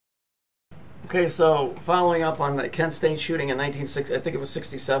Okay, so following up on the Kent State shooting in 1960, I think it was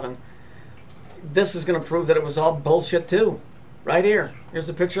 67, this is going to prove that it was all bullshit too. Right here. Here's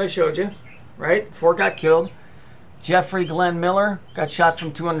the picture I showed you. Right? 4 got killed. Jeffrey Glenn Miller got shot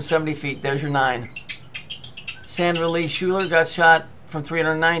from 270 feet. There's your 9. Sandra Lee Schuler got shot from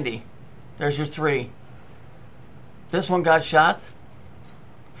 390. There's your 3. This one got shot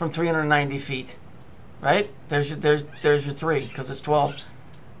from 390 feet. Right? There's your 3, because it's 12.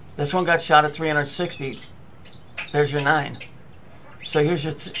 This one got shot at 360. There's your 9. So here's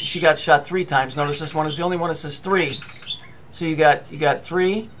your she got shot 3 times. Notice this one is the only one that says 3. So you got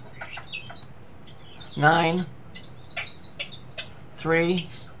 3, 9, 3,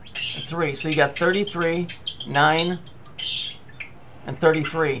 and 3. So you got 33, 9, and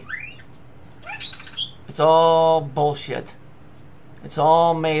 33. It's all bullshit. It's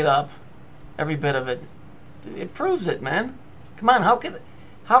all made up. Every bit of it. It proves it, man. Come on, how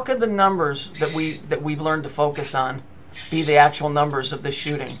could the numbers that we've learned to focus on be the actual numbers of this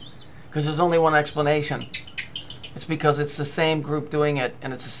shooting? Because there's only one explanation. It's because it's the same group doing it,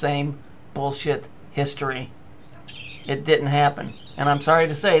 and it's the same bullshit history. It didn't happen. And I'm sorry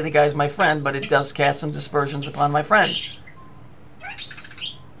to say, the guy's my friend, but it does cast some dispersions upon my friend.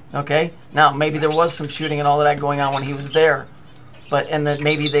 Okay? Now, maybe there was some shooting and all of that going on when he was there. And then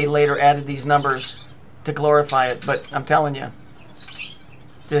maybe they later added these numbers to glorify it. But I'm telling you,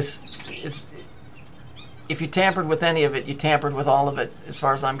 this is... If you tampered with any of it, you tampered with all of it, as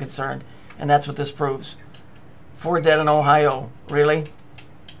far as I'm concerned. And that's what this proves. 4 dead in Ohio. Really?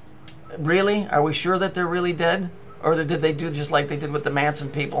 Really? Are we sure that they're really dead? Or did they do just like they did with the Manson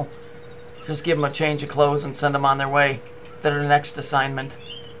people? Just give them a change of clothes and send them on their way. Their next assignment.